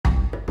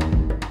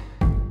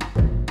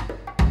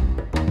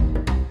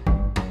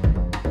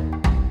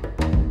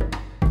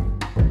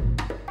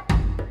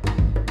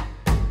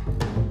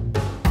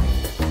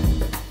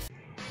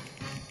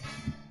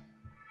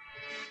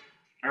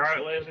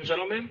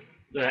gentlemen,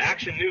 the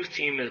Action News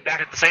team is back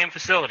at the same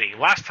facility.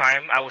 Last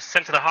time, I was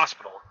sent to the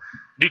hospital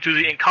due to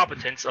the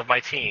incompetence of my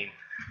team.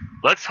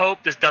 Let's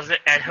hope this doesn't.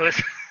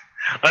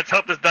 Let's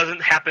hope this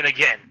doesn't happen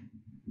again.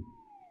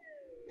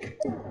 Wait,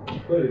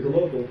 it's a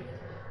local.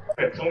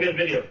 Alright, someone get a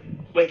video.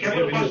 Wait,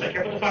 careful with the flashlight.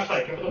 Careful with the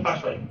flashlight. Careful with the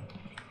flashlight.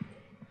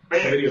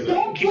 Right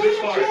here. Keep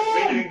it far.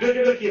 Right,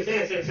 good.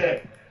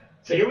 Stay.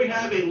 So here we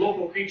have a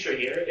local creature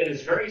here. It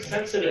is very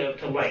sensitive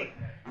to light.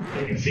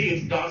 You can see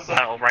it's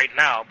docile right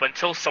now, but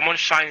until someone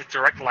shines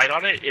direct light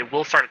on it, it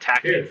will start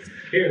attacking.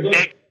 Here,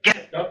 look.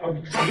 I'll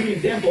give you an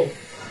example.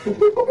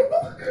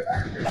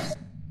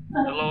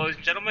 Hello, ladies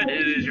and gentlemen,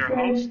 it is your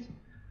host.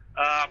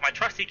 My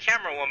trusty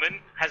camera woman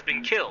has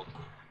been killed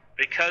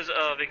because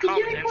of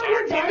incompetence on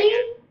our team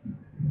again.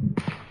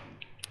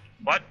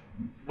 What?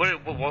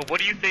 What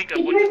do you think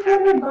of what just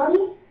happened?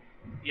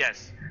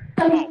 Yes.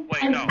 Oh,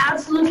 wait, no. I'm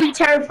absolutely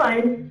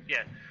terrified.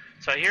 Yeah.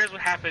 So here's what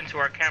happened to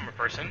our camera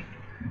person.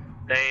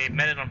 They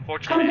met an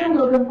unfortunate Come down,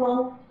 Logan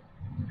Paul.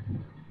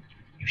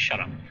 You shut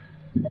up.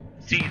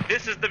 See,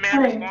 this is the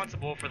man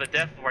responsible for the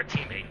death of our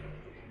teammate.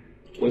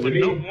 With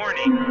no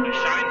warning, he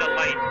shined a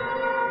light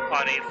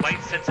on a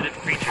light-sensitive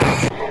creature.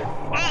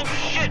 Oh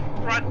shit!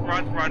 Run!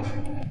 Run!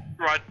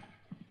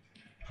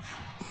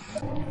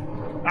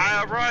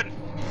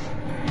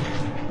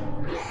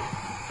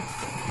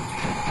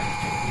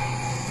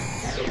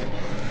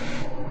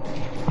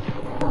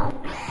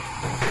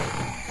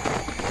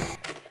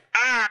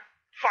 Ah!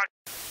 Fuck!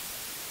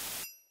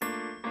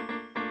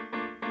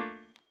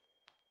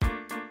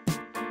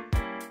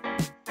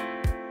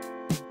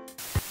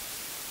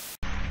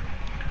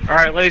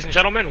 Alright, ladies and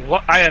gentlemen,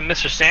 I am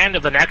Mr. Sand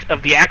of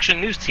the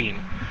Action News team.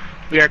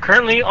 We are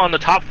currently on the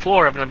top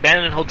floor of an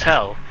abandoned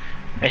hotel,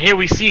 and here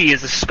we see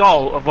is the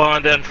skull of one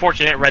of the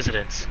unfortunate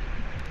residents.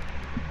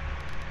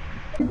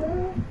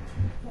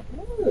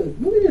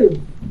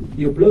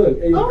 Your blood.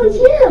 Hey, oh, it's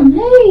him!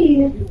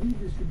 Hey!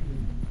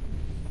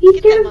 He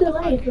scared the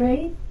light,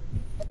 right?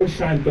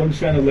 Don't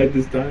shine a light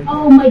this time.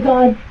 Oh my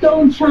god,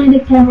 don't shine the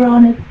camera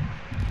on it.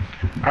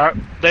 Alright,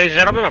 ladies and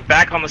gentlemen, we're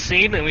back on the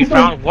scene, and we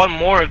found one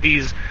more of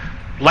these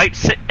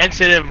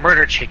light-sensitive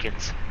murder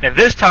chickens. And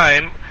this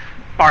time,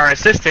 our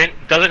assistant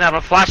doesn't have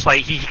a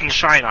flashlight he can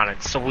shine on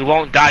it, so we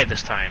won't die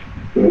this time.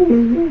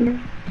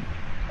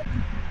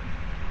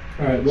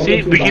 Alright,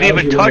 see, we can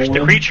even touch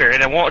the creature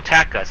and it won't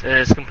attack us. It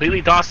is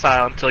completely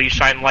docile until you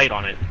shine light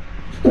on it.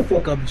 Shut the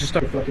fuck up and just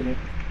start fucking it.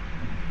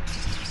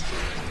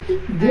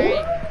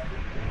 Alright,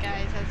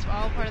 guys, that's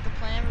all part of the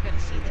plan. We're gonna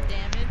see the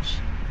damage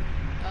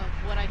of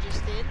what I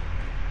just did.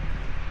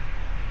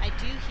 I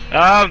do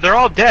hear they're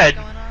all dead.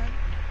 Going on.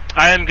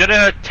 I am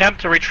gonna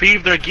attempt to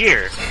retrieve their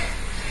gear.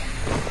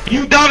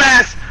 You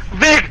dumbass!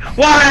 Vic!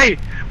 Why?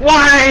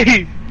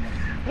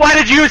 Why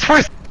did you use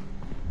first?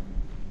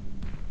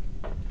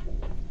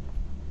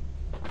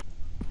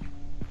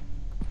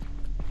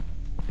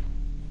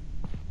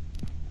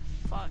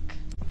 Fuck.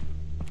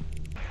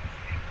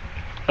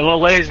 Hello,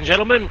 ladies and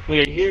gentlemen. We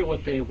are here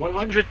with a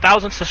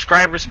 100,000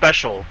 subscriber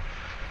special.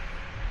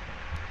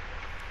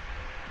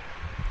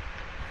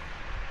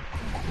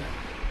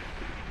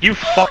 You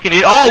fucking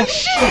idiot! Oh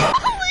shit!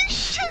 Holy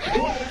shit!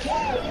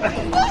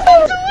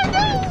 Oh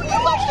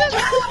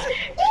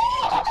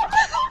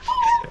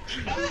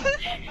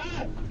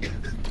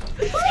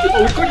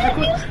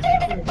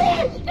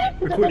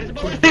Record.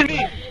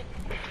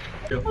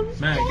 Yo,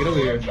 man, get over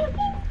here.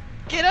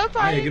 Get up,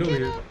 Ryan! Get over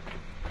here.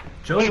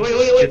 Joe, wait,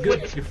 you're good.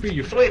 You're free.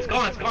 Wait, it's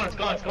gone.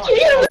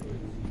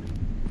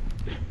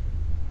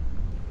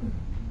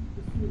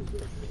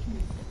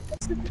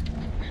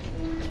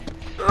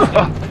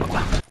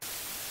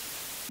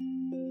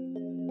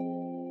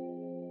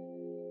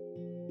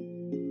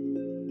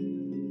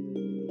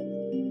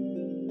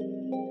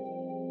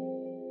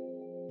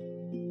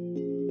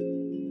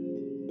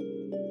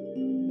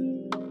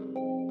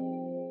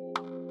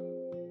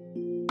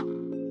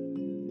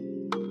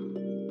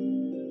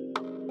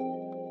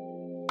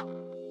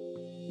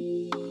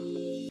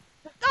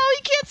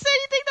 You can't say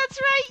anything that's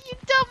right, you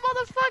dumb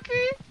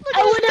motherfucker! Look I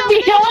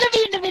wanna be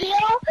in the video!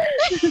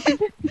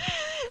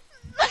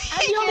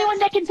 I'm the only one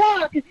that can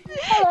talk!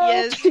 Hello.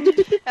 Yes.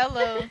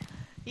 Hello.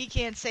 He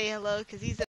can't say hello because he's a